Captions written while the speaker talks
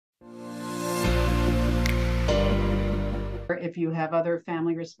if you have other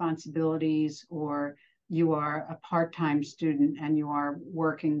family responsibilities, or you are a part-time student and you are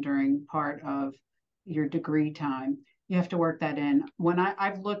working during part of your degree time, you have to work that in.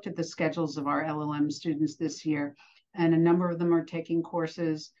 I've looked at the schedules of our LLM students this year, and a number of them are taking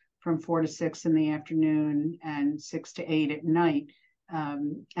courses from 4 to 6 in the afternoon and 6 to 8 at night.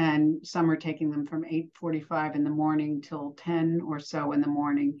 And some are taking them from 8:45 in the morning till 10 or so in the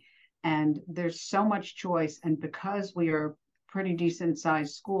morning. And there's so much choice. And because we are a pretty decent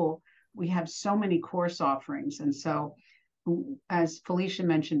sized school, we have so many course offerings. And so, as Felicia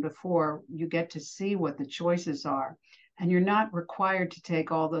mentioned before, you get to see what the choices are. And you're not required to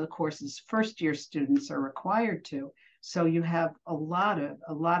take all the courses first-year students are required to. So you have a lot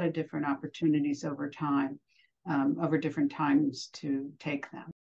of different opportunities over time, over different times to take them.